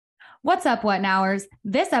What's up, What Nowers?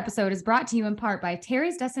 This episode is brought to you in part by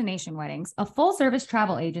Terry's Destination Weddings, a full-service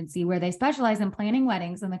travel agency where they specialize in planning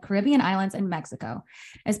weddings in the Caribbean islands and Mexico.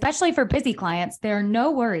 Especially for busy clients, there are no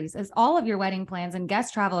worries as all of your wedding plans and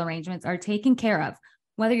guest travel arrangements are taken care of.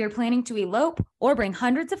 Whether you're planning to elope or bring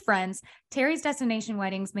hundreds of friends, Terry's Destination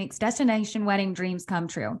Weddings makes destination wedding dreams come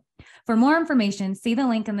true. For more information, see the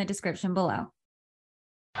link in the description below.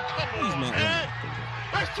 Who's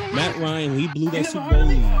Matt Ryan, he blew that Super Bowl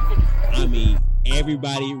lead. I mean,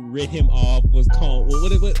 everybody writ him off. Was called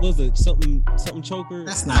what was it? Something choker.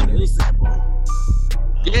 That's not it.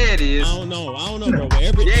 Yeah, it is. I don't know, bro.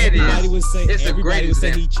 But everybody was saying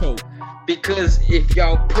he choked. Because if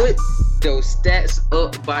y'all put those stats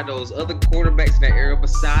up by those other quarterbacks in that era,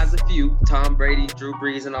 besides a few, Tom Brady, Drew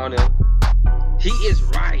Brees, and all them, he is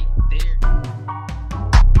right there.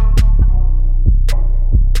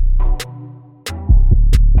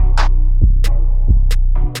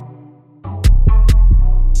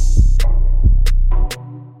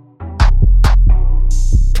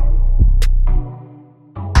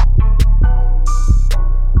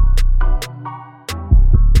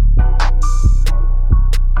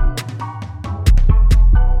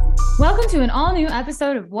 Welcome to an all-new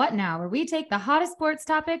episode of What Now, where we take the hottest sports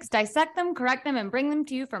topics, dissect them, correct them, and bring them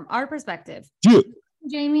to you from our perspective. Yeah. I'm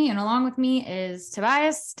Jamie, and along with me is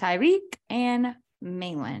Tobias, Tyreek, and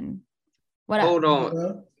Malin. What up? Hold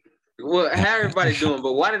on. Well, how everybody doing?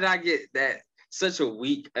 But why did I get that such a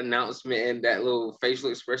weak announcement and that little facial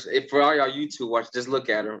expression? If for all y'all YouTube watch, just look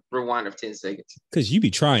at her. Rewind of 10 seconds. Because you be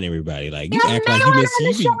trying everybody. Like, you Yeah, act like you miss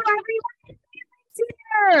you.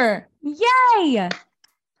 Here. Yay!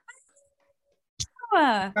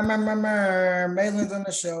 Malin's on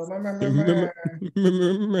the show. Go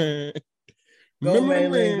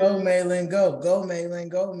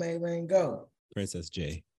Malin, go. Princess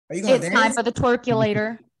J. Are you going to It's dance? time for the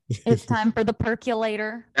twerculator. It's time for the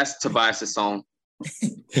perculator. That's Tobias' song.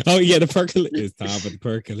 Oh yeah, the percolator. It's time for the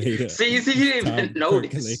percolator. See, you didn't even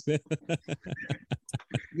notice. You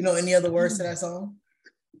know any other words to that song?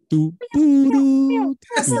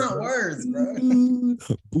 That's not words, bro. I'm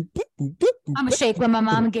gonna shake what my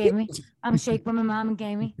mama gave me. All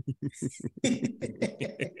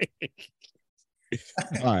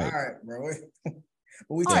right, bro. What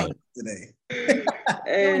we talking today?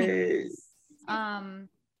 Hey.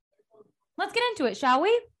 Let's get into it, shall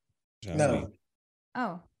we? No.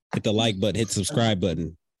 Oh. Hit the like button, hit subscribe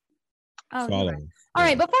button. Oh, Follow. right. All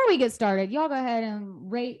right, before we get started, y'all go ahead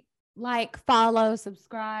and rate, like, follow,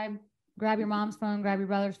 subscribe, grab your mom's phone, grab your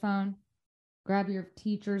brother's phone, grab your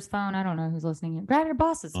teacher's phone. I don't know who's listening here. Grab your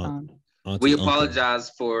boss's phone. We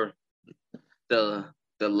apologize for the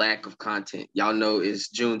lack of content. Y'all know it's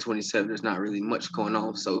June 27th. There's not really much going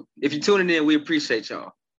on. So if you're tuning in, we appreciate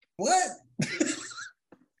y'all. What?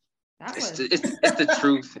 It's the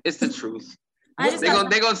truth. It's the truth.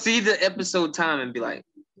 They're gonna see the episode time and be like,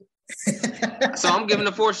 so I'm giving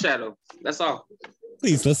a foreshadow. That's all.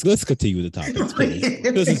 Please, let's continue the topics. Please.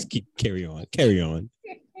 Let's just carry on. Where did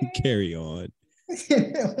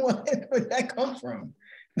that come from?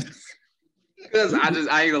 Because I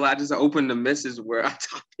ain't gonna lie, I just opened the message where I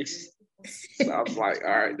topics. So I was like, all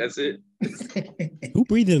right, that's it. Who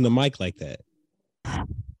breathed in the mic like that?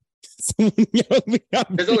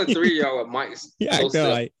 There's only 3 of y'all with mics. Yeah,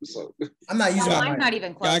 so. I'm not using mine's my mic. not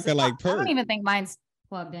even close. I don't even think mine's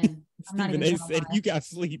plugged in. I'm not Stephen even A said you got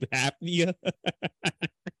sleep apnea.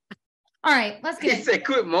 All right, let's He get it. said,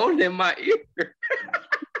 quit moaning in my ear.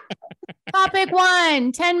 Topic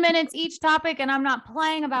 1, 10 minutes each topic, and I'm not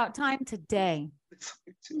playing about time today.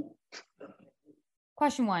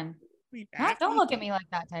 Question 1. Don't look at me like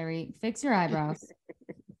that, Tyreek. Fix your eyebrows.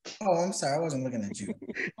 Oh, I'm sorry. I wasn't looking at you.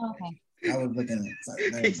 Okay. I was looking at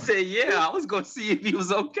something. He said, yeah, I was going to see if he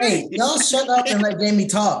was okay. Hey, y'all shut up and let Jamie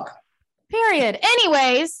talk. Period.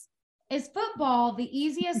 Anyways, is football the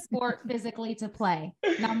easiest sport physically to play?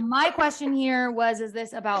 Now, my question here was, is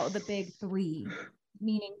this about the big 3,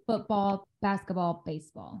 meaning football, basketball,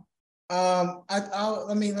 baseball? I'm not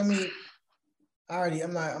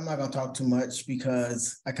gonna talk too much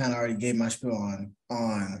because I kind of already gave my spiel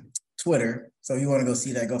on Twitter. So if you want to go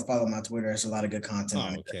see that, go follow my Twitter. There's a lot of good content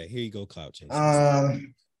on it. Okay, here you go, Cloud Chase. I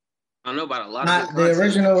know about a lot of not the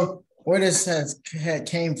original where this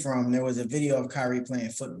came from. There was a video of Kyrie playing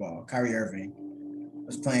football. Kyrie Irving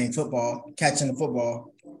was playing football, catching the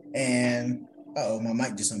football, and my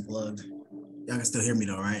mic just unplugged. Y'all can still hear me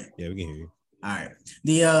though, right? Yeah, we can hear you. All right.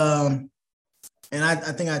 And I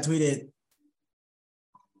think I tweeted,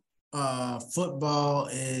 football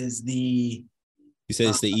is the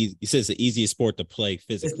You said it's the easiest sport to play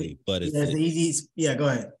physically, but it's the easiest. Yeah, go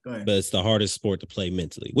ahead. But it's the hardest sport to play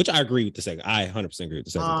mentally, which I agree with the second. I 100% agree with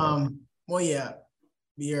the second part. Well, yeah,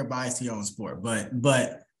 you're biased to your own sport, but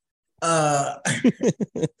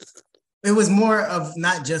it was more of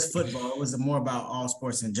not just football. It was more about all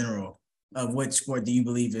sports in general. Of which sport do you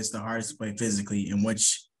believe is the hardest to play physically, and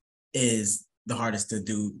which is the hardest to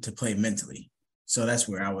play mentally? So that's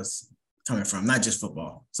where I was coming from, not just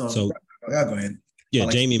football. So yeah, go ahead. Yeah,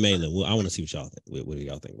 Jamie Malin. Well, I want to see what y'all think. What do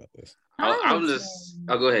y'all think about this?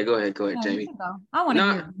 Go ahead, Jamie. I want to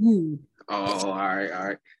hear you. Oh, all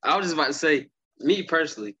right. I was just about to say, me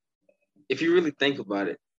personally, if you really think about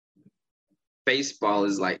it, baseball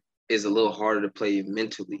is a little harder to play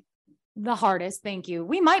mentally. The hardest. Thank you.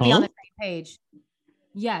 We might be on the same page.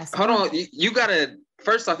 Yes. Hold on. You gotta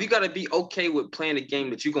be okay with playing a game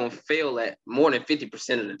that you're gonna fail at more than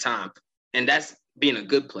 50% of the time, and that's being a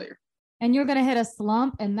good player. And you're gonna hit a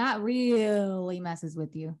slump, and that really messes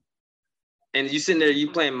with you. And you sitting there,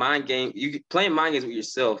 you playing mind games with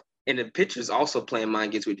yourself, and the pitcher's also playing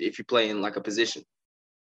mind games with you if you're playing like a position.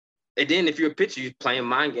 And then if you're a pitcher, you're playing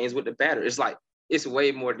mind games with the batter. It's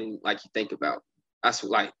way more than you think about. That's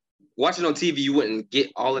watching on TV, you wouldn't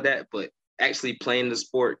get all of that, but actually playing the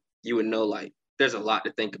sport, you would know there's a lot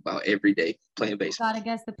to think about every day playing baseball. You got to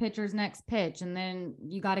guess the pitcher's next pitch, and then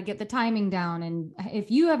you got to get the timing down. And if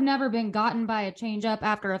you have never been gotten by a changeup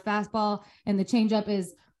after a fastball, and the changeup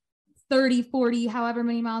is 30, 40, however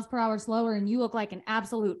many miles per hour slower, and you look like an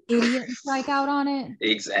absolute idiot and strike out on it.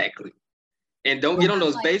 Exactly. And don't get on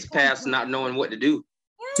those base paths not knowing what to do.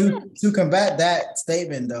 To combat that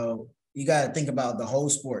statement, though, you got to think about the whole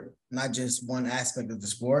sport, not just one aspect of the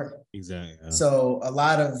sport. Exactly. Yeah. So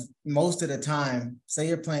most of the time, say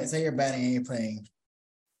you're batting and you're playing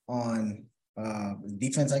on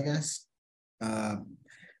defense, I guess. Most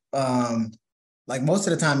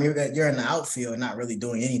of the time you're in the outfield, not really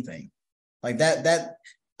doing anything. Like that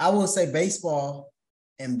I will say baseball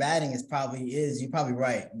and batting you're probably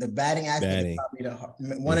right. The batting aspect is probably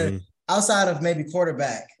one of outside of maybe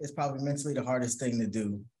quarterback is probably mentally the hardest thing to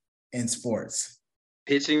do in sports.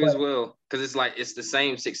 Pitching as well, because it's the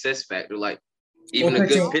same success factor. Even a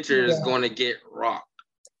good pitcher is going to get rocked.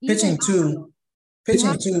 Pitching too.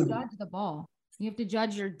 Judge the ball. You have to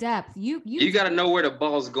judge your depth. You got to know where the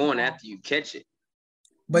ball's going after you catch it.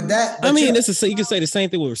 But you can say the same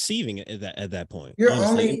thing with receiving at that point.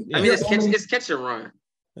 It's catch and run.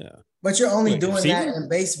 Yeah. But you're only doing that in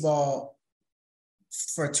baseball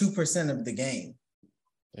for 2% of the game.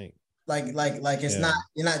 Dang.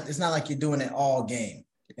 It's not like you're doing it all game.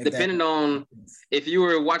 Depending on if you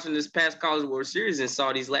were watching this past College World Series and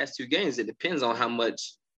saw these last two games, it depends on how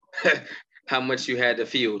much you had to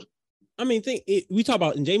field. I mean, we talk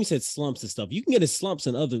about, and Jamie said slumps and stuff. You can get in slumps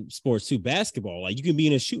in other sports too. Basketball, you can be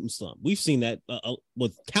in a shooting slump. We've seen that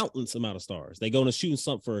with countless amount of stars. They go in a shooting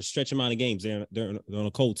slump for a stretch amount of games. They're on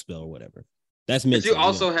a cold spell or whatever. That's mental. But you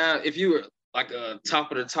also have, if you were a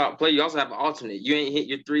top of the top player, you also have an alternate. You ain't hit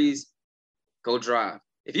your threes, go drive.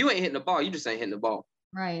 If you ain't hitting the ball, you just ain't hitting the ball.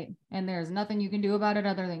 Right. And there's nothing you can do about it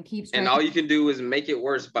other than keep striking. And all you can do is make it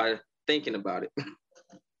worse by thinking about it.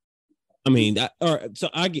 I mean,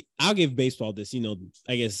 I'll give baseball this,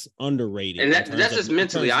 I guess underrated. And that's just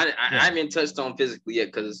mentally. I haven't touched on physically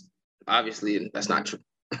yet because obviously that's not true.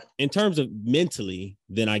 In terms of mentally,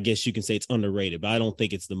 then I guess you can say it's underrated, but I don't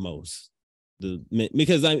think it's the most.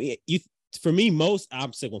 Because for me,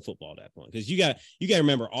 I'm sick on football at that point because you got to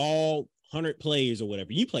remember all 100 players or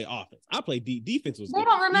whatever. You play offense. I play defense. They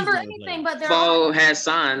don't remember anything, but football has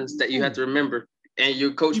signs that you have to remember, and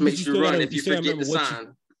your coach makes you run if you forget the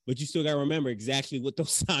sign. But you still got to remember exactly what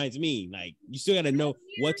those signs mean. You still got to know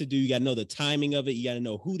what to do. You got to know the timing of it. You got to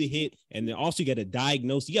know who to hit. And then also you got to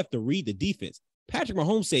diagnose. You have to read the defense. Patrick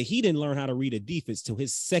Mahomes said he didn't learn how to read a defense till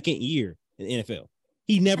his second year in the NFL.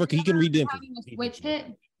 He can read them. Switch hit.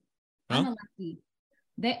 I'm a lefty.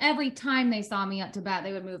 Every time they saw me up to bat,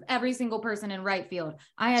 they would move every single person in right field.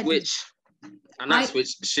 I had switch.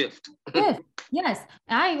 Shift. Yes.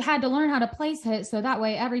 I had to learn how to place hit so that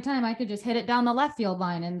way every time I could just hit it down the left field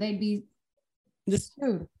line and they'd be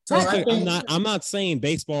screwed. I'm not saying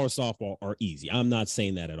baseball or softball are easy. I'm not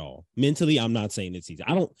saying that at all. Mentally, I'm not saying it's easy.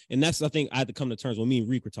 And that's the thing I had to come to terms with. Me and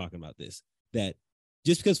Reek were talking about this, that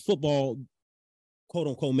just because football, quote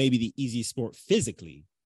unquote, maybe the easiest sport physically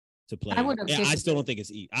to play, I still don't think it's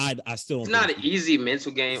easy. I still don't. It's not an easy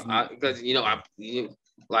mental game because I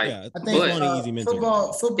think it's an easy mental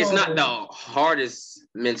football. It's not the hardest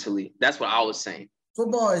mentally. That's what I was saying.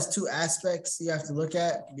 Football is two aspects you have to look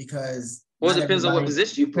at because it depends on what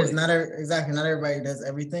position you play. Not everybody does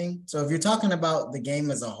everything. So if you're talking about the game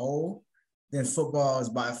as a whole, then football is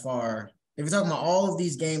by far, if you're talking about all of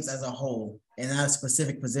these games as a whole and not a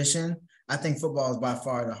specific position, I think football is by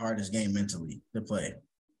far the hardest game mentally to play.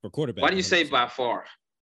 For quarterback. Why do you say 100%. by far?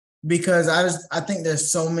 Because I think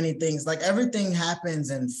there's so many things, like everything happens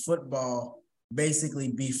in football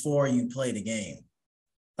basically before you play the game,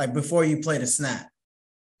 like before you play the snap.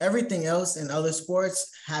 Everything else in other sports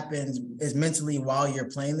is mentally while you're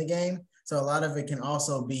playing the game. So a lot of it can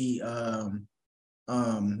also be not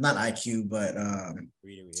IQ, but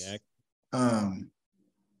read and react.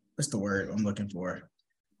 What's the word I'm looking for?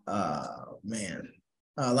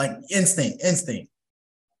 Like instinct.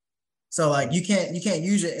 So like you can't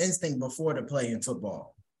use your instinct before the play in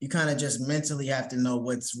football. You kind of just mentally have to know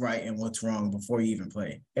what's right and what's wrong before you even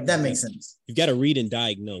play. If that makes sense. You've got to read and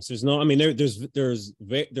diagnose. There's no, I mean,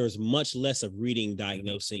 there's much less of reading,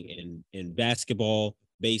 diagnosing in basketball,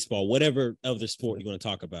 baseball, whatever other sport you want to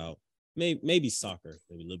talk about. Maybe soccer,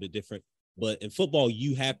 maybe a little bit different. But in football,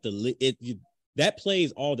 you have to that play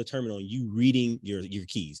is all determined on you reading your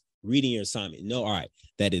keys, reading your assignment. No, all right,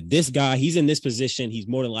 that if this guy, he's in this position, he's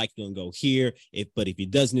more than likely going to go here. But if he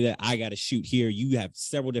doesn't do that, I got to shoot here. You have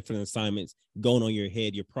several different assignments going on your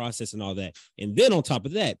head, your process and all that. And then on top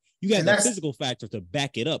of that, you got the physical factor to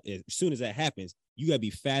back it up. As soon as that happens, you got to be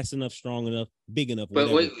fast enough, strong enough, big enough.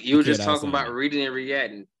 But wait, you were just talking about reading and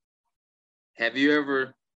reacting. Have you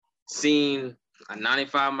ever seen a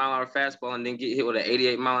 95-mile-an-hour fastball and then get hit with an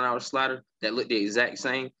 88-mile-an-hour slider that looked the exact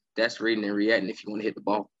same? That's reading and reacting if you want to hit the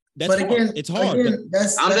ball. That's hard. Again, it's hard.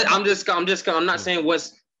 Again, I'm not saying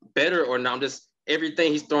what's better or not. I'm just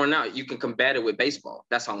everything he's throwing out, you can combat it with baseball.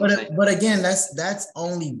 That's all I'm saying. But again, that's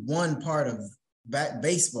only one part of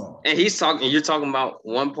baseball. And you're talking about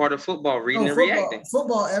one part of football, reading and reacting.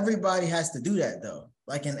 Football, everybody has to do that though.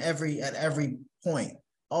 Like at every point.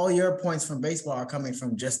 All your points from baseball are coming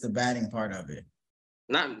from just the batting part of it.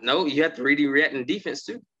 You have to read and react in defense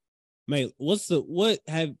too. Mate,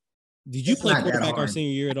 did you play quarterback our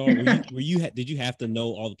senior year at all? Did you have to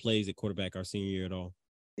know all the plays at quarterback our senior year at all?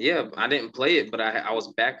 Yeah, I didn't play it, but I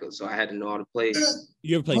was backup, so I had to know all the plays.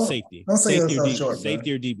 You ever played safety? Safety or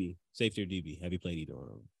DB? Safety or DB? Have you played either one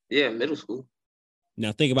of them? Yeah, middle school.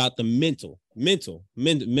 Now think about the mental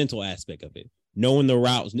aspect of it. Knowing the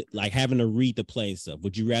routes, like having to read the play and stuff.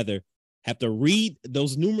 Would you rather have to read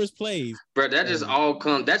those numerous plays? Bro, that's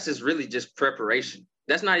just really just preparation.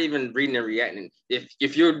 That's not even reading and reacting.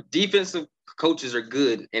 If your defensive coaches are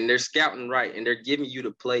good and they're scouting right and they're giving you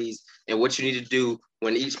the plays and what you need to do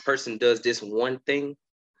when each person does this one thing,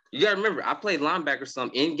 you got to remember, I played linebacker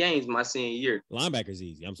some in games my senior year. Linebacker's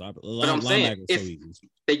easy. I'm sorry. But I'm saying, if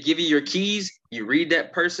they give you your keys, you read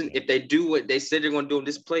that person. If they do what they said they're going to do in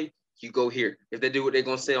this play, you go here. If they do what they're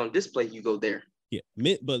going to say on this play, you go there. Yeah,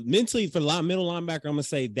 but mentally for middle linebacker, I'm going to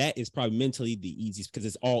say that is probably mentally the easiest because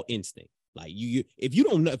it's all instinct. Like if you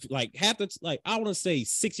don't know, like I want to say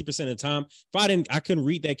 60% of the time, if I couldn't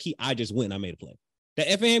read that key, I just went and I made a play.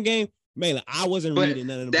 The FAM game, man, I wasn't reading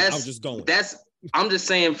none of them. I was just going. I'm just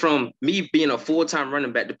saying from me being a full-time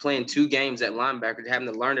running back to playing 2 games at linebacker, to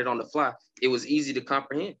having to learn it on the fly, it was easy to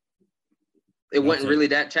comprehend. It wasn't really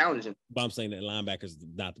that challenging. But I'm saying that linebacker is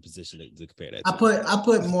not the position to compare that to. I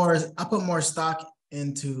put more stock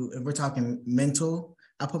into, if we're talking mental,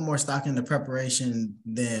 I put more stock into preparation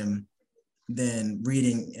than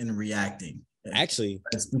reading and reacting. Actually,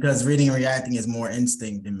 it's because reading and reacting is more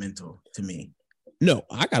instinct than mental to me. No,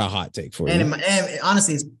 I got a hot take for you. And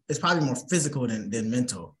honestly, it's probably more physical than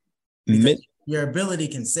mental. Because your ability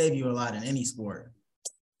can save you a lot in any sport.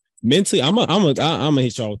 Mentally, I'm gonna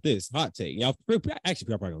hit y'all with this hot take. Y'all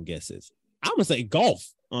probably gonna guess this. I'm gonna say golf.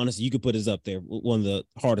 Honestly, you could put us up there, one of the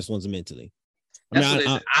hardest ones mentally.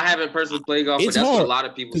 I haven't personally played golf, but that's hard. What a lot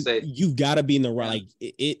of people say. You've got to be in the right.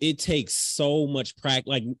 Like, it takes so much practice.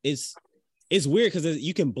 Like it's weird because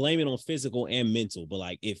you can blame it on physical and mental, but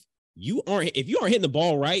like if you aren't hitting the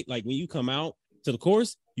ball right, like when you come out to the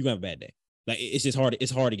course, you gonna have a bad day. Like it's just hard.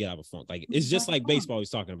 It's hard to get out of a funk. Like it's just like baseball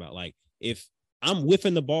he's talking about. Like if I'm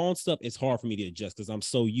whiffing the ball and stuff, it's hard for me to adjust because I'm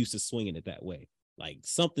so used to swinging it that way. Like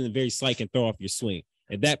something very slight can throw off your swing.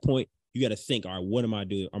 At that point, you got to think, all right, what am I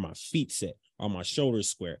doing? Are my feet set? Are my shoulders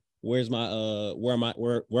square? Where's my where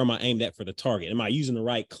am I aimed at for the target? Am I using the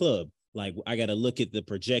right club? Like I got to look at the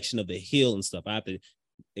projection of the hill and stuff. I have to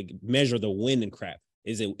measure the wind and crap.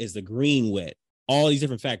 Is the green wet? All these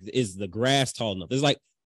different factors. Is the grass tall enough? There's like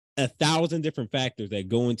 1,000 different factors that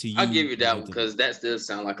go into you. I'll give you that one because that still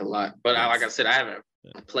sounds like a lot. But like I said, I haven't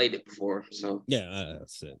played it before. So yeah,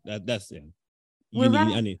 that's it. That's it.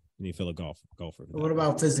 I need to feel a golfer. What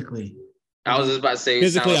about physically? I was just about to say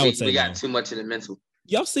physically. I would say we got too much in the mental.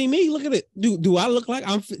 Y'all see me? Look at it. Do I look like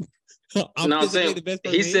I'm? I'm saying the best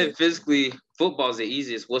he said physically football's the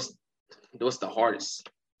easiest. What's the hardest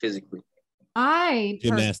physically? I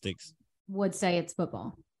Gymnastics. would say it's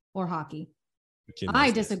football or hockey. Gymnastics.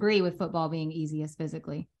 I disagree with football being easiest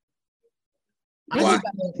physically. Why? They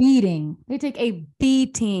take a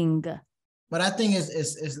beating. But I think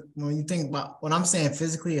is when you think about when I'm saying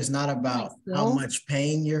physically, it's not about how much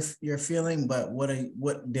pain you're feeling, but what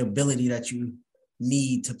the ability that you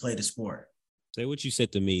need to play the sport. Say what you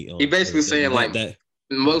said to me. He basically saying that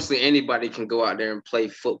mostly anybody can go out there and play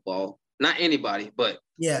football. Not anybody, but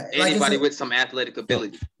anybody with some athletic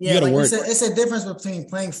ability. Yeah, like it's a difference between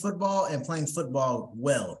playing football and playing football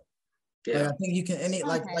well. Yeah. Like I think you can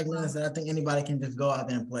like Lena said, I think anybody can just go out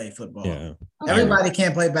there and play football. Yeah. Everybody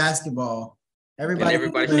can't play basketball. Everybody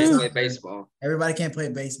can't play baseball. Everybody can't play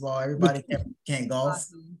baseball. Everybody can't golf.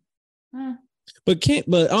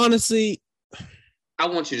 But honestly, I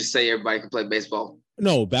want you to say everybody can play baseball.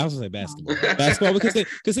 No, I was gonna say basketball. Basketball because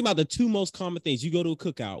think about the two most common things. You go to a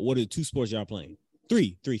cookout. What are the two sports y'all playing?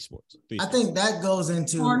 Three sports. I think that goes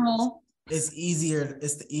into cornhole. It's easier.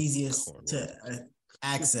 It's the easiest to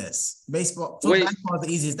access. Basketball is the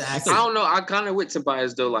easiest to access. I don't know. I kind of with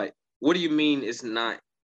Tobias though. Like, what do you mean it's not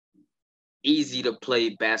easy to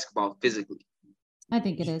play basketball physically? I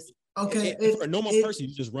think it is. Okay, for a normal person,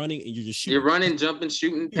 you're just running and you're just shooting. You're running, jumping,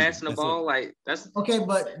 shooting, passing the ball. Like that's okay,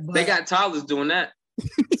 but they got toddlers doing that.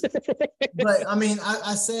 But I mean,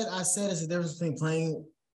 I said it's a difference between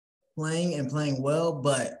playing and playing well.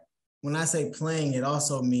 But when I say playing, it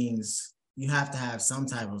also means you have to have some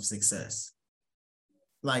type of success.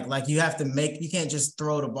 Like you have to you can't just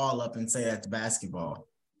throw the ball up and say that's basketball.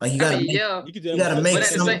 Like you gotta make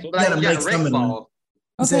some ball.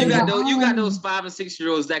 Okay, you got those 5 and 6 year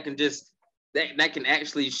olds that can just that can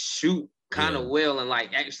actually shoot kind of well and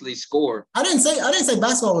like actually score. I didn't say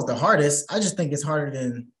basketball was the hardest. I just think it's harder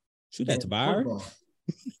than shoot that to Byron.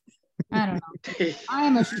 I don't know. I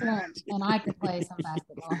am a shrimp and I could play some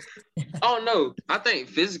basketball. Oh no, I think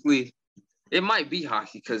physically it might be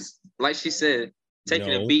hockey because, like she said,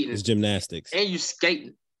 taking a beating is gymnastics, and you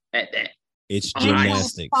skating at that. It's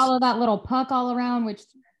gymnastics. Follow that little puck all around,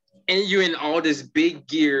 and you're in all this big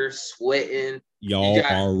gear, sweating. Y'all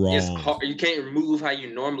are wrong. It's hard. You can't move how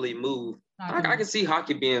you normally move. I can see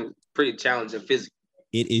hockey being pretty challenging physically.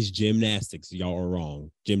 It is gymnastics. Y'all are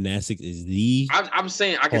wrong. Gymnastics is the. I'm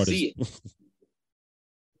saying I can see it.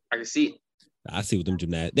 I can see it. I see with them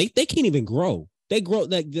gymnastics. They can't even grow. They grow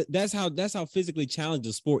that's how physically challenged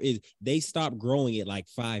the sport is. They stop growing at like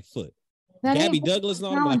 5 foot. Gabby Douglas and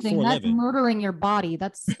all them like 4'11". That's murdering your body.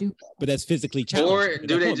 That's stupid. But that's physically challenging. Or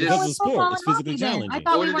do they just the sport? It's physically challenging. I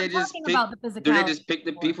thought we were talking about the physicality. Do they just pick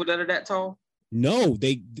the people that are that tall? No,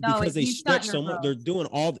 because they stretch so much. They're doing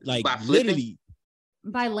all like literally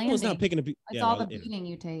by landing. It's not picking the. It's all the beating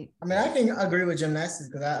you take. I mean, I can agree with gymnastics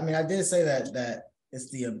because I did say that it's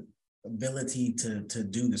the ability to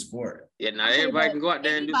do the sport. Yeah, not everybody can go out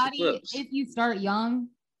there and do some flips. If you start young,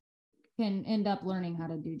 can end up learning how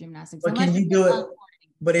to do gymnastics. But can you do it?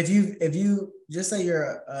 But if you just say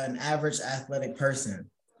you're an average athletic person,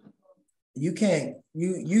 you can't.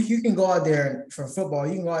 You can go out there for football.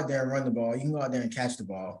 You can go out there and run the ball. You can go out there and catch the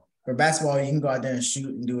ball. For basketball, you can go out there and shoot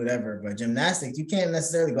and do whatever. But gymnastics, you can't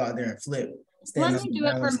necessarily go out there and flip. Let me do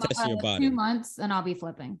it for 2 months, and I'll be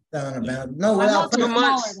flipping. No, without 2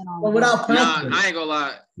 months. Without practice. Nah, I ain't gonna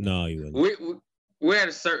lie. No, you wouldn't. We're at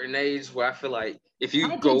a certain age where I feel like if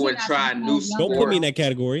you go and try a new sport. Don't put me in that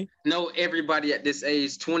category. No, everybody at this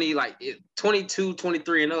age, 20, like 22,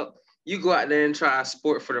 23 and up, you go out there and try a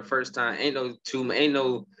sport for the first time. Ain't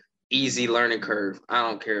no easy learning curve. I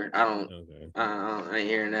don't care. I ain't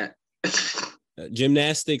hearing that.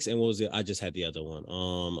 Gymnastics and what was it? I just had the other one.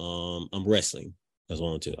 I'm wrestling. That's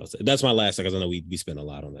one too. That's my last because I know we spent a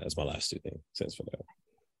lot on that. That's my last 2 things. Since for that.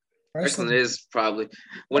 Wrestling is probably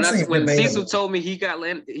when Cecil told me he got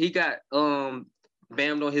bammed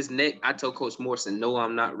on his neck. I told Coach Morrison, no,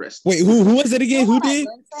 I'm not wrestling. Wait, who was it again? Who did?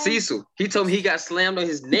 Cecil. He told me he got slammed on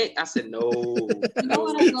his neck. I said, no.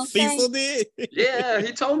 Cecil did? Yeah,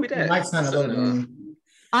 he told me that. Mike's kind of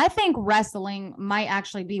I think wrestling might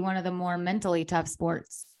actually be one of the more mentally tough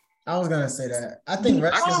sports. I was gonna say that. I think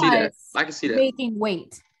wrestling. I can see that. Making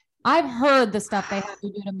weight. I've heard the stuff they have to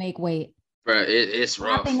do to make weight. Bro, it's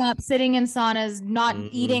rough. Wrapping up, sitting in saunas, not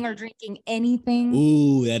eating or drinking anything.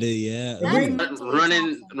 Ooh, that is running in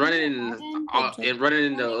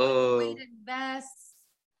the vests.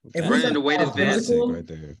 Running the weighted vest right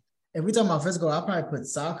there. If we talk about physical, I'll probably put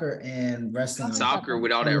soccer and wrestling. Soccer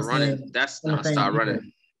with all that running, that's not start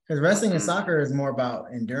running. Because wrestling and soccer is more about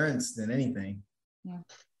endurance than anything. Yeah.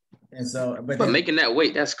 And so, But then, making that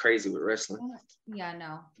weight, that's crazy with wrestling. Yeah,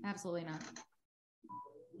 no, absolutely not.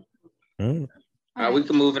 All All right, we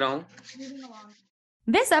can move it on. Moving along.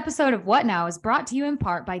 This episode of What Now is brought to you in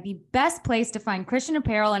part by the best place to find Christian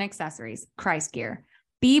apparel and accessories, Christ Gear.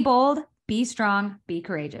 Be bold, be strong, be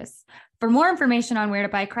courageous. For more information on where to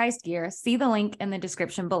buy Christ Gear, see the link in the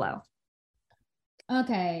description below.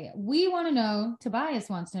 Okay, we want to know, Tobias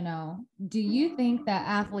wants to know, do you think that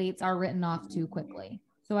athletes are written off too quickly?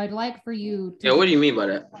 So I'd like for you to... Yeah, what do you mean by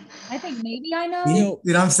that? I think maybe I know.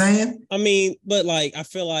 you know what I'm saying? I mean, but like, I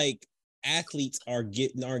feel like athletes aren't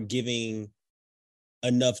giving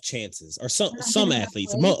enough chances, or some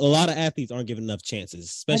athletes, a lot of athletes aren't given enough chances,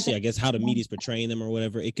 especially I guess how the media's portraying them or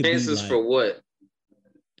whatever. It could chances be like, for what?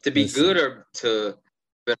 To be good or to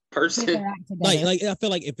be a person? Like I feel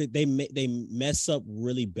like if they mess up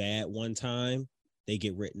really bad one time, they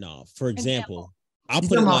get written off. For example, I'll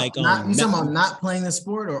put it like you talking about not playing the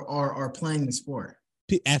sport or playing the sport?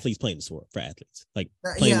 Athletes playing the sport, for athletes, like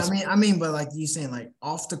yeah, I mean, but like you saying, like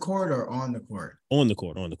off the court or on the court? On the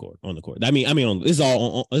court. I mean, it's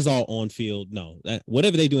all on field. No,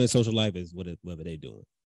 whatever they do in social life is whatever they doing.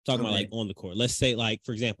 Talking about like on the court. Let's say, like,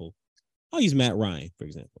 for example, I'll use Matt Ryan, for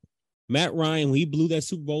example. Matt Ryan, when he blew that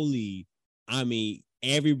Super Bowl lead, I mean,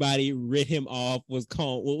 everybody writ him off, was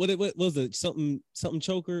called, what was it? Something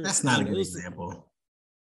choker? That's not a good example.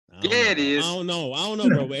 Yeah, it is. I don't know,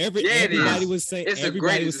 bro. But everybody was saying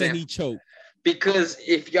he choked. Because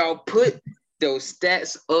if y'all put those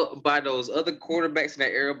stats up by those other quarterbacks in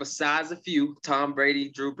that era, besides a few, Tom Brady,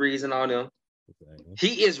 Drew Brees, and all them,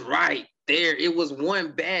 he is right there. It was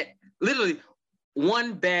literally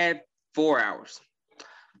one bad 4 hours.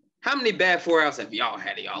 How many bad 4 hours have y'all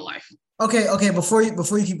had in y'all life? Okay. Before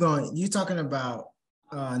you keep going, you talking about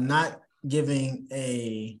not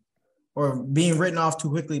giving or being written off too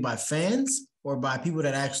quickly by fans or by people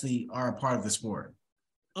that actually are a part of the sport?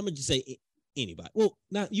 I'm gonna just say anybody. Well,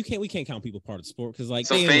 we can't count people part of the sport because like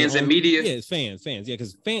fans and media. Yeah, it's fans. Yeah,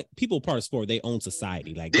 because people part of sport, they own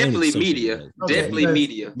society. Like definitely media. Definitely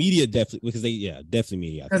media. Media definitely because definitely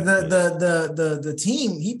media. Because the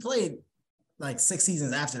team, he played like 6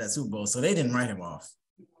 seasons after that Super Bowl, so they didn't write him off.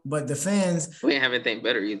 But the fans, we didn't have anything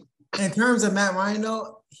better either. In terms of Matt Ryan,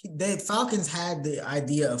 though, Falcons had the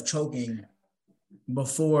idea of choking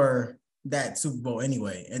before that Super Bowl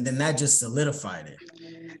anyway, and then that just solidified it.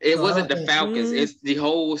 It wasn't the Falcons; it's the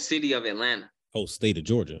whole city of Atlanta, whole state of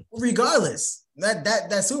Georgia. Regardless,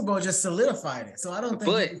 that Super Bowl just solidified it. So I don't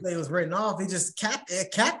think it was written off. He just capped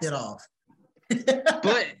it off.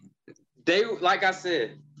 But they, like I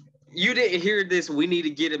said, you didn't hear this. We need to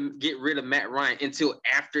get rid of Matt Ryan until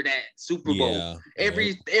after that Super Bowl. Yeah,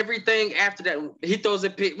 everything after that, he throws a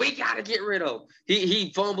pick. We gotta get rid of.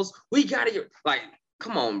 He fumbles. We gotta get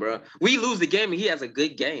come on, bro. We lose the game and he has a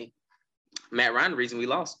good game. Matt Ryan, the reason we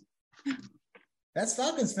lost. That's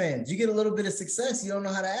Falcons fans. You get a little bit of success, you don't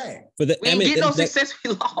know how to act. But we didn't get no success.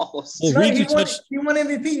 We lost. Well, you won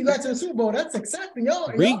MVP. You got to the Super Bowl. That's success for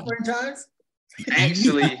y'all franchise.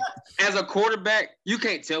 Actually, as a quarterback, you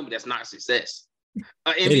can't tell me that's not success.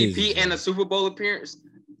 An MVP and a Super Bowl appearance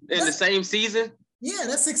in the same season. Yeah,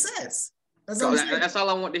 that's success. That's all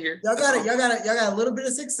I want to hear. Y'all got a little bit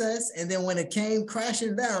of success, and then when it came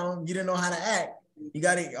crashing down, you didn't know how to act. You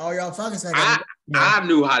got it. All y'all Falcons fans. I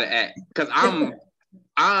knew how to act because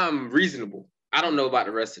I'm reasonable. I don't know about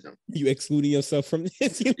the rest of them. You excluding yourself from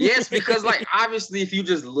this? Yes, because obviously, if you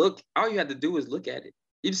just look, all you have to do is look at it.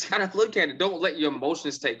 You just gotta look at it. Don't let your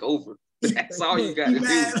emotions take over. That's all you gotta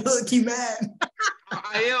do. Look, he mad.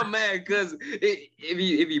 I am mad because if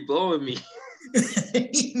he blowing me.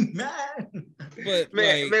 He mad. But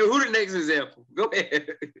man, who the next example? Go ahead.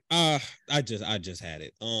 I just had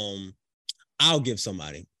it. I'll give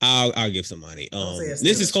somebody. I'll give somebody.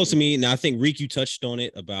 This is close to me, and I think Reek, you touched on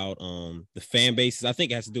it about the fan bases. I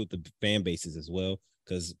think it has to do with the fan bases as well,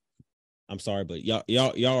 because I'm sorry, but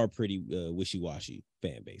y'all are pretty wishy-washy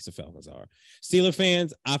fan base. The Falcons are. Steeler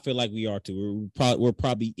fans, I feel like we are too. We're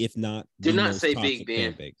probably, if not, do not say Big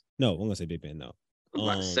Ben. No, I'm gonna say Big Ben. No, I'm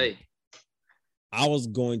about to say. I was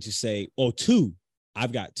going to say, two.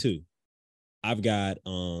 I've got two. I've got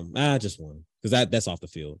just one because that's off the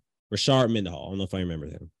field. Rashard Mendenhall. I don't know if I remember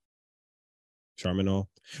him.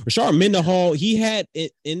 Rashard Mendenhall. He had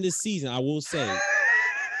it in this season. I will say.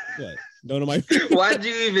 What? Don't know my. Why'd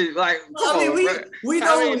you even like? I mean, we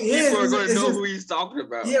know who he is. People are going to know who he's talking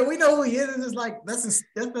about. Yeah, we know who he is. It's just like that's a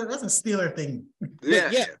Steeler thing.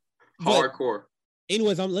 Yeah. Hardcore.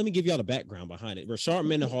 Anyways, let me give y'all the background behind it. Rashard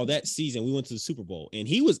Mendenhall, that season, we went to the Super Bowl, and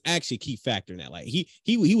he was actually a key factor in that. Like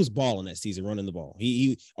he was balling that season, running the ball.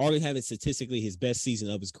 He already had it statistically his best season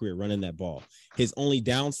of his career running that ball. His only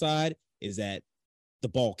downside is that the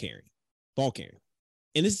ball carrying.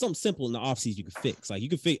 And this is something simple in the offseason you can fix. Like you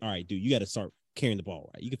can fix, all right, dude, you got to start carrying the ball,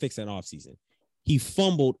 right? You can fix that in offseason. He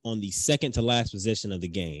fumbled on the second to last possession of the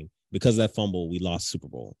game. Because of that fumble, we lost Super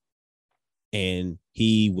Bowl. And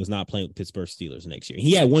he was not playing with the Pittsburgh Steelers next year.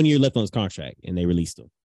 He had 1 year left on his contract, and they released him.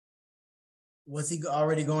 Was he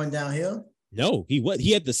already going downhill? No, he was.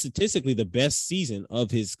 He had statistically the best season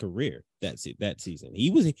of his career that season. He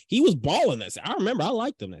was balling that season. I remember I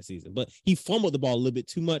liked him that season, but he fumbled the ball a little bit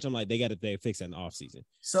too much. I'm like, they got to fix that in the offseason.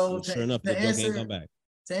 So sure enough, the game come back.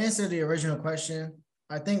 To answer the original question,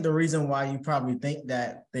 I think the reason why you probably think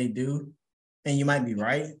that they do, and you might be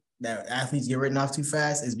right, that athletes get written off too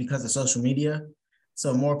fast is because of social media.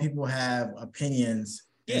 So more people have opinions.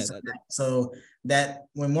 Yeah. So that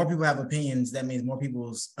when more people have opinions, that means more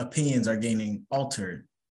people's opinions are getting altered.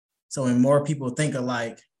 So when more people think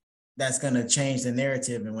alike, that's going to change the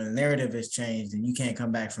narrative. And when the narrative is changed, then you can't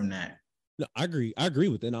come back from that. No, I agree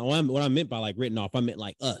with it. Now, what I meant by like written off, I meant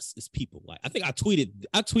like us as people. Like I think I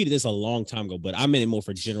tweeted this a long time ago, but I meant it more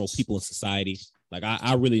for general people in society. Like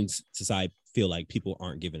I really in society feel like people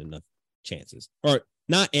aren't given enough chances, or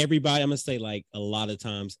not everybody. I'm gonna say like a lot of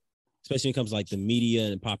times, especially when it comes to like the media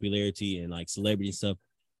and popularity and like celebrity stuff,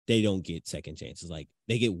 they don't get second chances. Like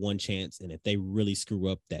they get one chance, and if they really screw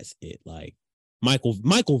up, that's it. Like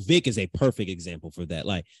Michael Vick is a perfect example for that.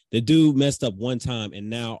 Like the dude messed up one time, and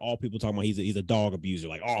now all people talking about he's a dog abuser.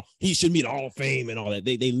 Like, oh, he should be in the Hall of Fame and all that.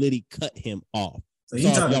 They literally cut him off. So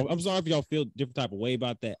I'm sorry if y'all feel different type of way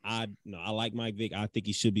about that. I like Mike Vick. I think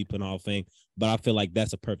he should be put in Hall of Fame, but I feel like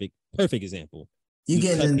that's a perfect example. You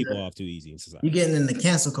cut people off too easy in society. You're getting into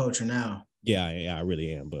cancel culture now. Yeah, I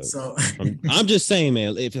really am. But so I'm just saying,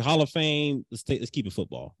 man, if it's Hall of Fame, let's keep it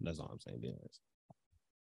football. That's all I'm saying. Be honest.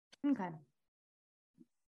 Okay.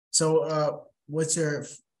 So what's your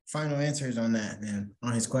final answers on that then,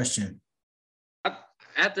 on his question?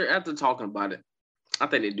 After talking about it, I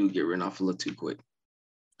think they do get written off a little too quick.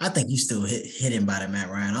 I think you still hit him by the Matt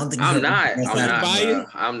Ryan. I don't think I'm not.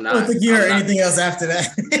 I don't think you heard anything else after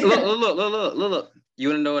that. Look. You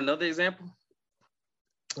want to know another example?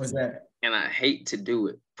 What's that? And I hate to do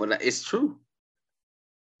it, but it's true.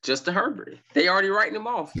 Justin Herbert. They already writing him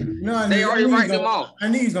off. No, they already writing him off. I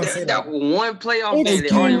knew he was going to say that. One playoff game, they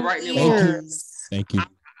already writing him off. Thank you.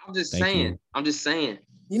 I'm just saying.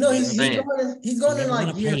 You know, he's going in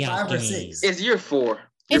like year 5 or 6. It's year 4.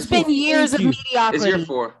 It's been years of mediocrity. It's year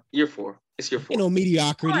 4. It's year 4. You know,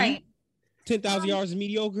 mediocrity. Right. 10,000 yards is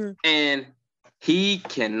mediocre. And he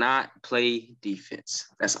cannot play defense.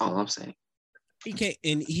 That's all I'm saying. He can't,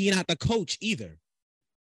 and he's not the coach either.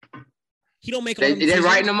 He don't make. They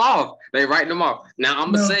writing him off. They writing him off. Now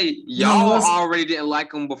I'm gonna say y'all already didn't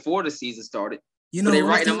like him before the season started. You know, but they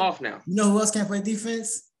writing him off now. You know who else can't play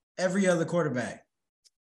defense? Every other quarterback.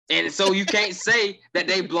 And so you can't say that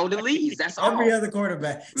they blow the leads. That's all. Every other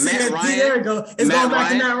quarterback. Matt Ryan. There we go. It's going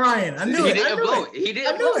back to Matt Ryan. I knew it. He didn't blow it. He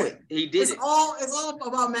didn't blow it. He did it. It's all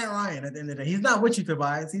about Matt Ryan at the end of the day. He's not with you,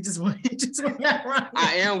 Tobias. He just went Matt Ryan.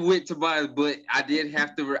 I am with Tobias, but I did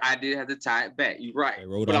have to tie it back. You're right.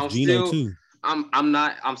 But I'm Gino still too.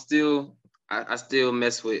 I still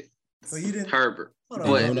mess with Herbert.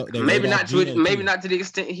 But maybe not to the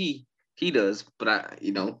extent he does, but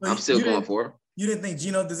I'm still going for it. You didn't think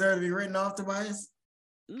Gino deserved to be written off, Tobias?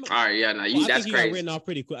 All right, yeah, no, that's crazy. Got written off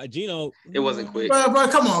pretty quick. Gino, it wasn't quick. Bro,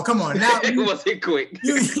 come on. Now it wasn't quick.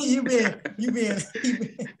 You being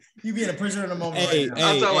a prisoner of the moment. Hey, right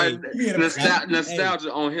now. I'm talking about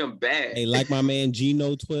nostalgia on him bad. Hey, like my man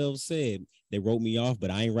Gino 12 said, they wrote me off, but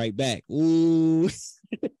I ain't right back. Ooh. All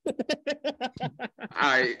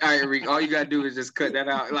right, Rick. All you gotta do is just cut that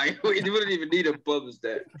out. Like we wouldn't even need to publish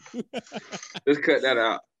that. Just cut that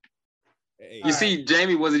out. Hey, you see,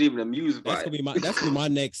 Jamie wasn't even amused by it. That's gonna be my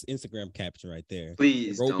next Instagram caption right there.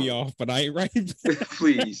 Please wrote me off, but I ain't right.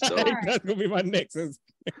 Please don't. That's gonna be my next. So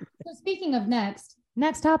speaking of next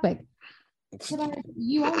topic.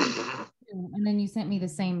 You only did 2, and then you sent me the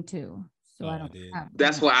same 2. So I don't have.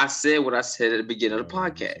 That's why I said what I said at the beginning of the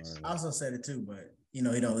podcast. I also said it too, but he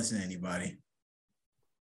don't listen to anybody.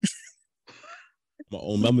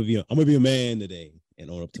 I'm gonna be a man today and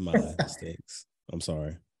own up to my mistakes. I'm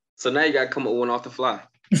sorry. So now you gotta come up with one off the fly.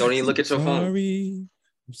 Don't even look at your phone. I'm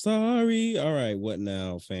sorry. All right, what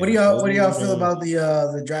now, fam? What do y'all feel about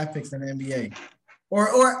the draft picks in the NBA?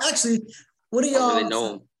 Or actually, what do y'all really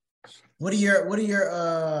know? What are your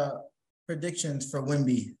predictions for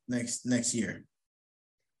Wemby next year?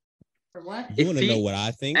 For what? You want to know what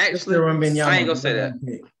I think? Actually, I ain't gonna say that.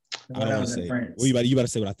 I don't want to say. Well, you better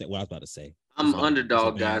say what I think. What I was about to say. I'm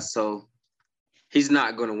underdog, guys, so he's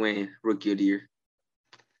not gonna win Rookie of the Year.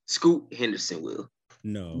 Scoot Henderson will.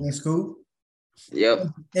 No. Scoot? Yep.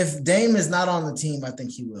 If Dame is not on the team, I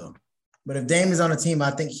think he will. But if Dame is on the team,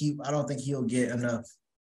 I don't think he'll get enough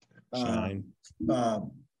shine.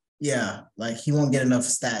 Yeah, like he won't get enough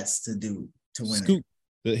stats to win. Scoot,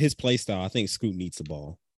 his play style, I think Scoot needs the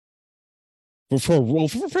ball.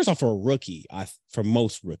 First off, for a rookie, for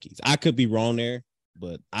most rookies, I could be wrong there,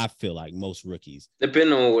 but I feel like most rookies,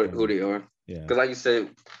 depending on who they are. Yeah. Because like you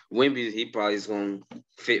said, Wemby, he probably is gonna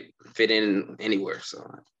fit in anywhere. So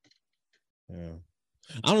yeah,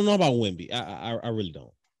 I don't know about Wemby. I really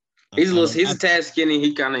don't. He's a tad skinny.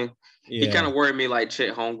 He kind of worried me like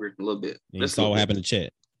Chet Holmgren a little bit. You saw what happened to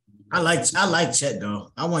Chet. I like Chet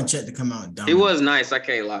though. I want Chet to come out and dominate. He was nice. I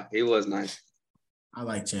can't lie. He was nice. I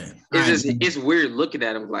like Chet. It's weird looking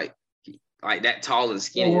at him like that tall and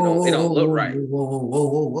skinny. It don't look right.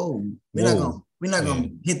 Whoa. We're not gonna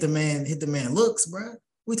hit the man looks, bro.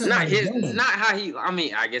 We talking not how he. I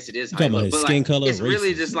mean, I guess it is how he looks, but skin color. It's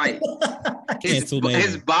really just like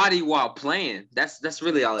his body while playing. That's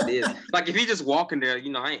really all it is. Like if he just walking there, I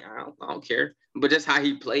don't care. But that's how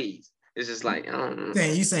he plays. It's just like I don't know.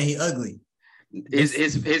 You saying he ugly?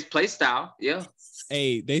 His play style, yeah.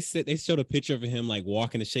 Hey, they showed a picture of him like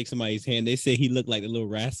walking to shake somebody's hand. They said he looked like the little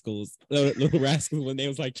rascals when they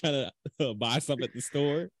was like trying to buy something at the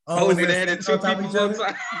store. Oh, they had two people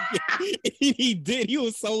outside. He did. He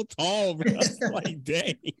was so tall, bro. Like,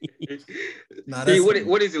 dang.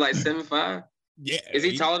 What is he like? 7'5"? Yeah. Is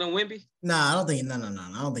he taller than Wemby? Nah, I don't think. No.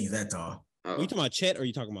 I don't think he's that tall. Are you talking about Chet or are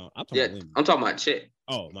you talking about? I'm talking about Wemby. I'm talking about Chet.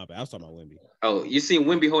 Oh, my bad. I was talking about Wemby. Oh, you seen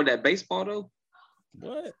Wemby hold that baseball though?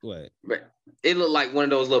 What? But it looked like one of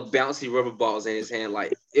those little bouncy rubber balls in his hand.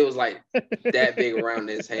 Like it was like that big around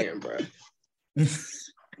his hand, bro.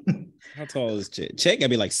 How tall is Chet? Chet gotta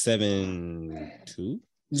be like 7'2".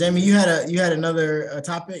 Jamie, you had another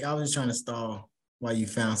topic. I was just trying to stall while you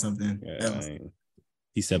found something. Yeah,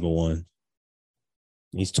 he's 7'1".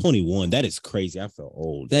 He's 21. That is crazy. I feel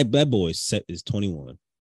old. That boy is 21.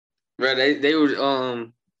 Bro, they were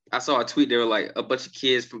I saw a tweet. They were like a bunch of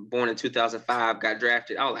kids born in 2005 got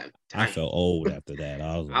drafted. I was like, dang. I felt old after that.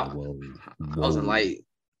 I was like, whoa. I wasn't like,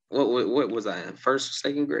 what was I in first or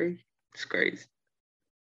second grade? It's crazy.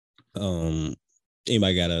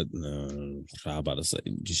 Anybody got I'm about to say,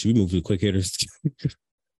 should we move to the quick hitters?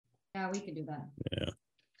 Yeah, we could do that. Yeah.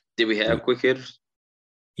 Did we have quick hitters?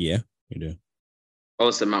 Yeah, we do. Oh,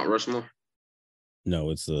 it's the Mount Rushmore? No,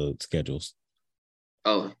 it's schedules.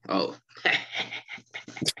 Oh.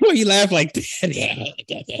 Why you laugh like that?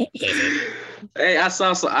 Hey, I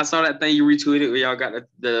saw that thing you retweeted where y'all got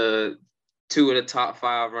the two of the top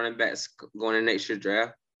 5 running backs going in next year's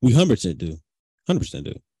draft. We 100% do. 100%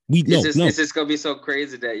 do. It's just gonna be so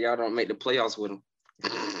crazy that y'all don't make the playoffs with them.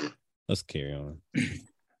 Let's carry on.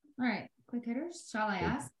 All right, quick hitters. Shall I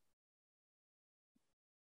ask?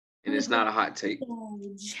 And it's not a hot take.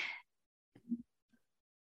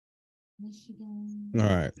 Michigan. All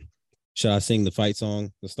right. Should I sing the fight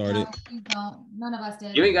song to start it? No, none of us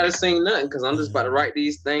did. You ain't got to sing nothing because I'm just about to write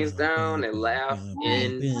these things down and laugh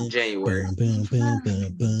in January.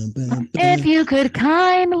 If you could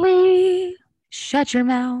kindly shut your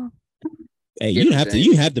mouth. Hey, you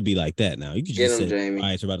have to be like that now. You could just say, Jamie. all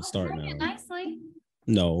right, it's about to start now. Nicely.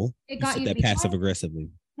 No. It got you that passive aggressively.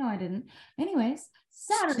 No, I didn't. Anyways,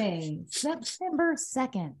 Saturday, September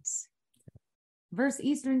 2nd versus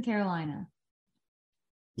Eastern Carolina.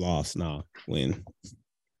 Lost. Nah. Win.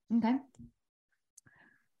 Okay.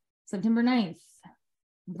 September 9th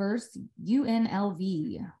versus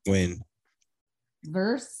UNLV. Win.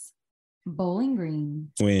 Versus Bowling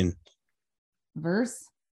Green. Win. Versus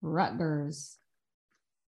Rutgers.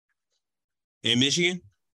 In Michigan?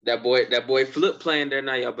 That boy Flip playing there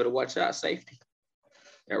now. Y'all better watch out. Safety.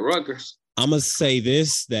 At Rutgers. I'm going to say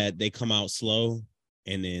this, that they come out slow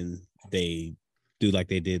and then they do like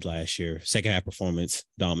they did last year. Second half performance,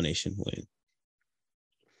 domination, win.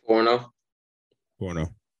 4-0. 4-0.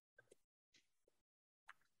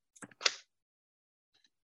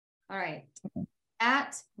 All right.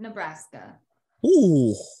 At Nebraska.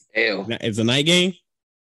 Ooh. Hell. It's a night game?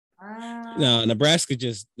 No, Nebraska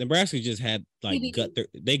just had like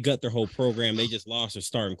they gut their whole program. They just lost their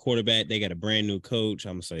starting quarterback. They got a brand new coach.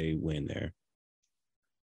 I'm gonna say win there.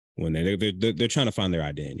 Win there. They're trying to find their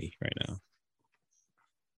identity right now.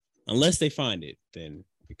 Unless they find it, then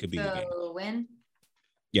it could be a game. Win?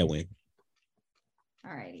 Yeah, win.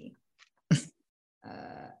 All righty.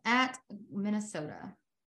 At Minnesota.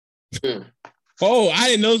 Oh, I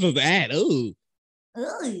didn't know this was at. Ooh.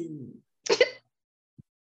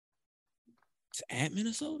 It's at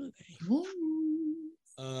Minnesota.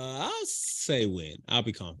 I'll say win. I'll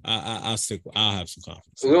be confident. I'll stick. I'll have some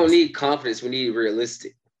confidence. We don't need confidence. We need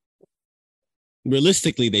realistic.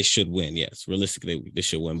 Realistically, they should win. Yes, realistically, they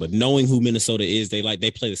should win. But knowing who Minnesota is, they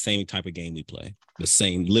play the same type of game we play.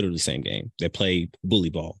 Literally same game. They play bully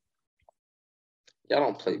ball. Y'all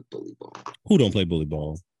don't play bully ball. Who don't play bully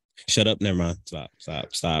ball? Shut up. Never mind. Stop.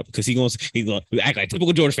 Because he's going to act like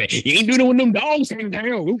typical Georgia fan. You ain't doing it with them dogs. Down.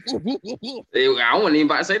 I wouldn't even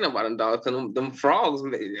about to say nothing about them dogs because them frogs,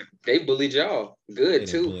 they bullied y'all good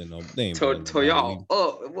too. Tore y'all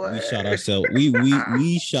up. What? We shot ourselves.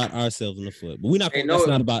 We shot ourselves in the foot. But we're not. That's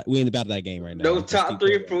not about. We ain't about that game right now. Those top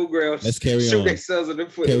 3 programs. Let's carry shoot on. themselves in the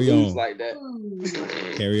foot. Carry on like that.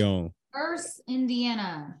 Carry on. First,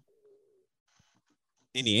 Indiana.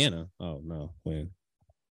 Indiana. Oh no. Win.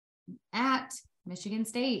 At Michigan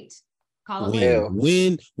State.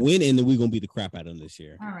 Win, and then we're gonna beat the crap out of them this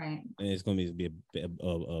year. All right. And it's gonna be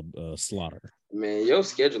a slaughter. Man, your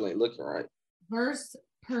schedule ain't looking right. Versus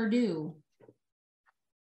Purdue.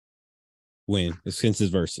 Win. Since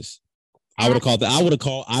it's versus. I would have called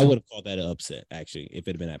that an upset, actually, if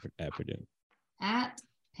it had been at Purdue. At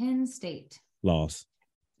Penn State. Loss.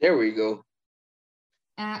 There we go.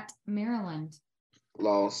 At Maryland.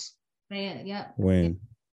 Loss. Say it. Yep. Win.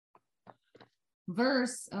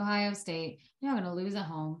 Versus Ohio State. You're not going to lose at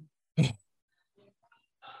home.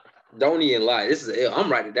 Don't even lie. This is an L.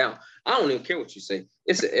 I'm writing it down. I don't even care what you say.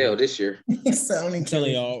 It's an L this year. I'm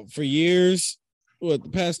telling y'all, for years, the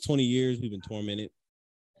past 20 years, we've been tormented.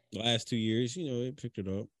 The last 2 years, they picked it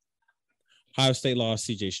up. Ohio State lost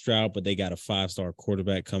C.J. Stroud, but they got a 5-star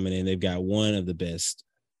quarterback coming in. They've got one of the best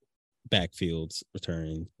backfields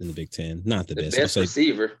returning in the Big Ten. Not the best. Best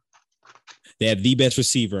receiver. They have the best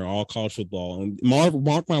receiver in all college football. And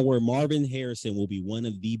mark my word, Marvin Harrison will be one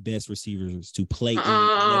of the best receivers to play in the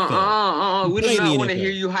NFL. We do not want to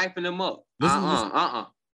hear you hyping him up. I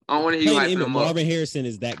don't want to hear you hyping him up. Marvin Harrison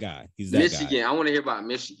is that guy. He's that Michigan. guy. I want to hear about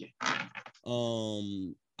Michigan.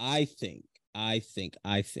 I think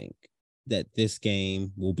that this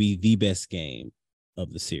game will be the best game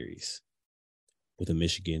of the series with a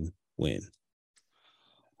Michigan win.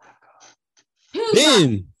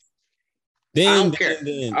 Then I don't care.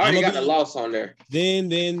 I already got the loss on there. Then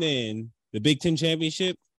the Big Ten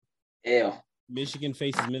championship. L. Michigan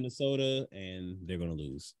faces Minnesota, and they're gonna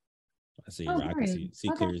lose. I can see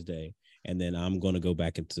clear as day. And then I'm gonna go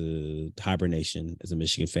back into hibernation as a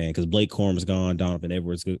Michigan fan because Blake Corum is gone, Donovan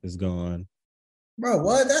Edwards is gone. Bro,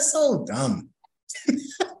 what? That's so dumb.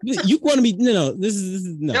 You want to be this is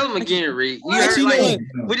no. Tell him again, Reed. We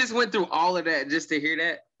just went through all of that just to hear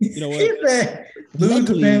that. You know what? He said, lose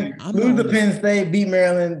to Penn State, beat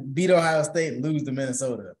Maryland, beat Ohio State, lose to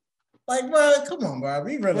Minnesota. Like, bro, come on, bro.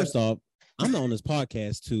 First off, I'm not on this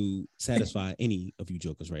podcast to satisfy any of you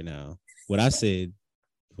jokers right now. What I said.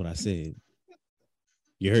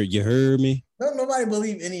 You heard me? Don't nobody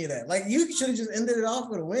believe any of that. Like, you should have just ended it off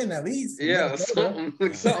with a win at least. Yeah, something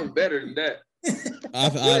better than that.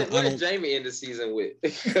 What did Jamie end the season with?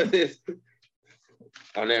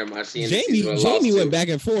 Oh, never mind. Jamie went back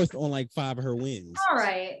and forth on like 5 of her wins. All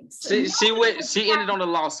right. She ended on a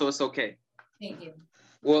loss, so it's okay. Thank you.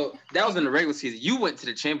 Well, that was in the regular season. You went to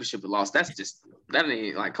the championship and lost. That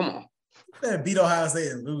ain't like, come on. You better beat Ohio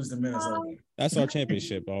State and lose to Minnesota. That's our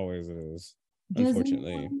championship. Always is.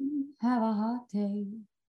 Unfortunately. Have a hot take.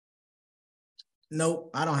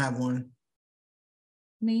 Nope, I don't have one.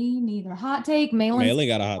 Me neither. Hot take. Malin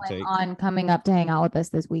got a hot take on coming up to hang out with us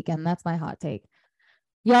this weekend. That's my hot take.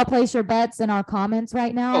 Y'all place your bets in our comments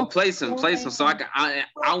right now. Oh, place them. So I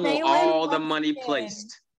want all the money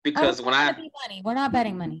placed because when we're not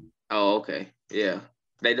betting money. Oh, okay. Yeah,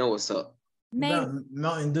 they know what's up.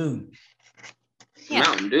 Mountain Dew. Yeah.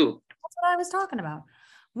 Mountain Dew. That's what I was talking about.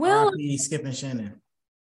 Will Skip and Shannon.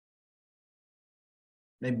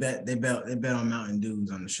 They bet on Mountain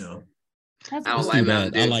Dews on the show. I don't like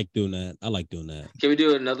Mountain Dew. I like doing that. Can we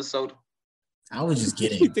do another soda? I was just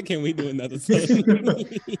kidding. Can we do another soda?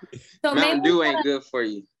 So Mountain Dew ain't good for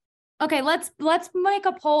you. Okay, let's make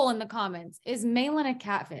a poll in the comments. Is Malin a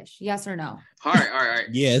catfish? Yes or no? All right.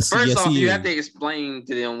 Yes. First off, you have to explain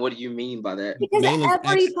to them what do you mean by that. Because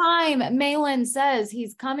every time Malin says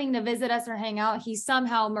he's coming to visit us or hang out, he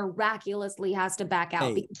somehow miraculously has to back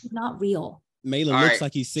out because he's not real. Malin looks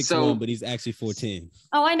like he's 6'1", but he's actually 4'10".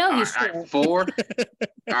 Oh, I know he's short. 4. All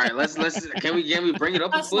right, let's can we bring it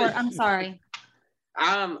up a foot? I'm sorry.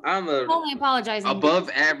 I'm only apologizing. Above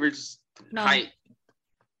average height.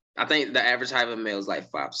 I think the average height of a male is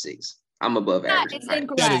like 5'6". I'm above That average. is height.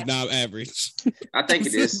 incorrect. That is not average. I think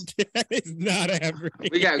it is. That is not average.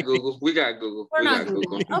 We got Google. We got Google. We're we not got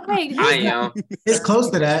Google. Googling. Okay. I am. It's close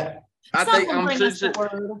to that. I think Someone I'm bring pretty us the sure.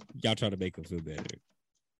 word. Y'all try to make him feel better.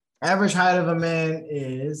 Average height of a man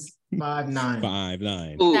is 5'9".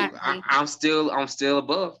 5'9". Ooh, Exactly. I'm still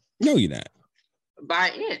above No, you're not. by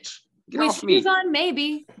an inch. Get With off me. shoes on,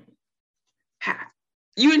 maybe. Ha.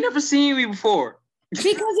 You ain't never seen me before. Because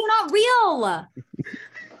you're not real.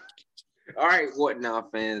 All right, what now,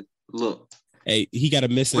 fans? Look, Hey, he got a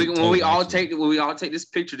missing. when we toe, all actually. take this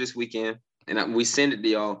picture this weekend and we send it to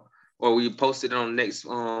y'all, or we post it on the next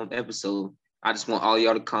episode. I just want all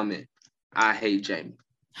y'all to comment. I hate Jamie.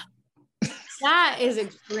 That is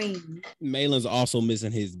extreme. Malin's also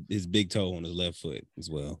missing his big toe on his left foot as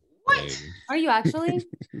well. What? So, Are you actually?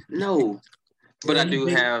 No, but I do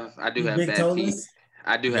Big- have Big bad feet. toeless?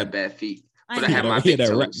 I do have bad feet, but I know. have my yeah, big that,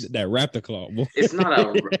 toes. that raptor claw. Boy. It's not a.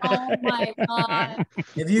 Oh my god.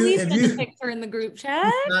 If you Please if send a you picture in the group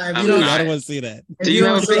chat. nah, if I'm you don't not- I don't want to see that. if Do you you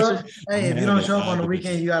don't have a show up, picture? hey, if I you don't have show it. up I on the have it.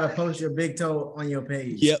 weekend, you gotta post your big toe on your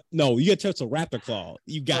page. Yep. No, you got to touch a raptor claw.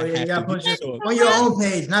 You got Oh, yeah, you gotta to post your, show up. on your own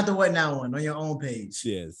page, not the What Now one, on your own page.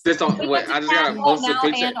 Yes. Just on, We wait, have I to just gotta tag all post a now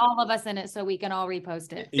picture. and all of us in it so we can all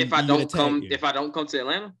repost it. If I You don't gotta tag come, you. if I don't come to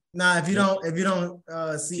Atlanta, Nah, if you don't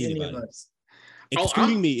see See any of anybody. us,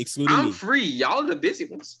 Excluding I'm- me, excluding I'm me. free. Y'all are the busy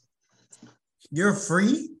ones. you're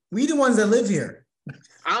free. We the ones that live here.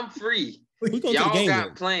 I'm free. We go to the Y'all game. got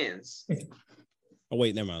though. plans. Oh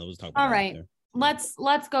wait, never mind. Let's talk. All about it right. after.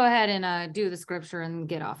 Let's go ahead and do the scripture and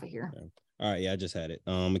get off of here. All right, yeah, I just had it.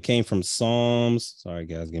 It came from Psalms. Sorry,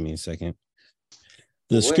 guys, give me a second.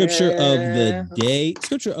 The scripture of the day,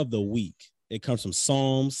 scripture of the week. It comes from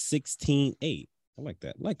Psalms 16:8. I like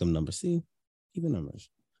that. I like them numbers. See, even numbers.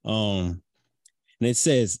 And it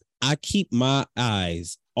says, "I keep my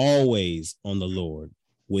eyes always on the Lord.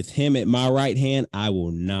 With Him at my right hand, I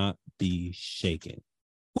will not be shaken."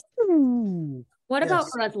 Woo! What about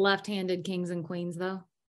Yes. for us left-handed kings and queens though?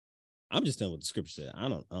 I'm just telling what the scripture said. I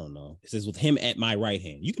don't know. It says, "With Him at my right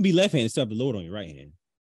hand." You can be left-handed and still have the Lord on your right hand.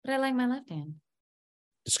 But I like my left hand.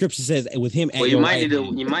 The scripture says, "With Him at Well, you your might right need to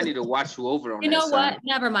hand." you might need to watch you over on You that know side. what?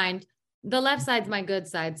 Never mind. The left side's my good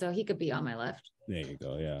side, so he could be on my left. There you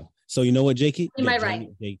go. Yeah. So you know what, Jakey? In my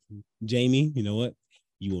Jamie, you know what?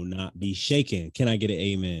 You will not be shaken. Can I get an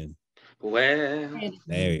amen? Well,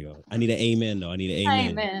 There you go. I need an amen, though. I need an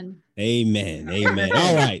amen. Amen. Amen. Amen.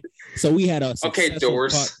 All right. So we had a okay, successful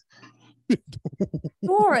Doris.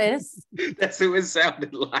 Doris That's who it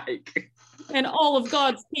sounded like. and all of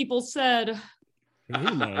God's people said,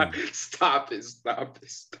 Stop it. Stop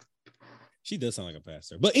it. She does sound like a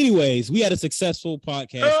pastor. But anyways, we had a successful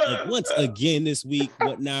podcast once again this week,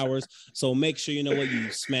 What Hours. So make sure you know what, you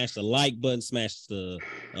smash the like button, smash the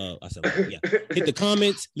hit the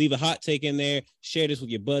comments, leave a hot take in there, share this with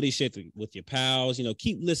your buddies, share it with your pals,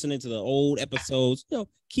 keep listening to the old episodes,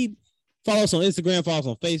 keep follow us on Instagram, follow us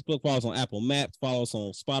on Facebook, follow us on Apple Maps, follow us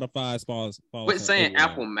on Spotify, follow us Quit on saying everywhere.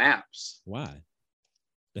 Apple Maps. Why?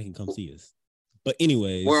 They can come see us. But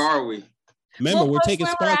anyways, Where are we? remember, we'll we're post taking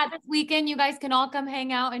where we're Spark. at this weekend. You guys can all come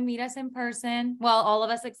hang out and meet us in person. Well, all of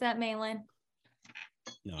us except Malin.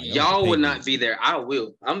 No, Y'all would would not be there. I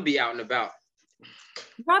will. I'm gonna be out and about.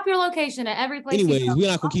 Drop your location at every place. you Anyways, go. we're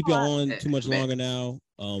not gonna keep y'all on Man. too much longer now.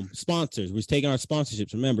 Sponsors, we're taking our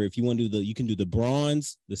sponsorships. Remember, if you want to do you can do the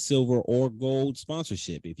bronze, the silver, or gold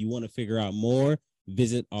sponsorship. If you want to figure out more,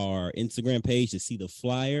 visit our Instagram page to see the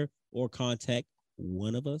flyer or contact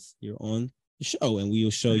one of us here on the show, and we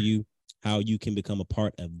will show you how you can become a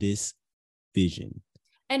part of this vision.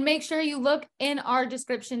 And make sure you look in our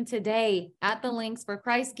description today at the links for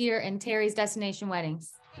Price Gear and Terry's Destination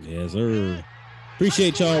Weddings. Yes, sir.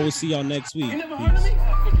 Appreciate y'all. We'll see y'all next week.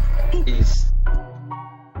 Peace. Peace.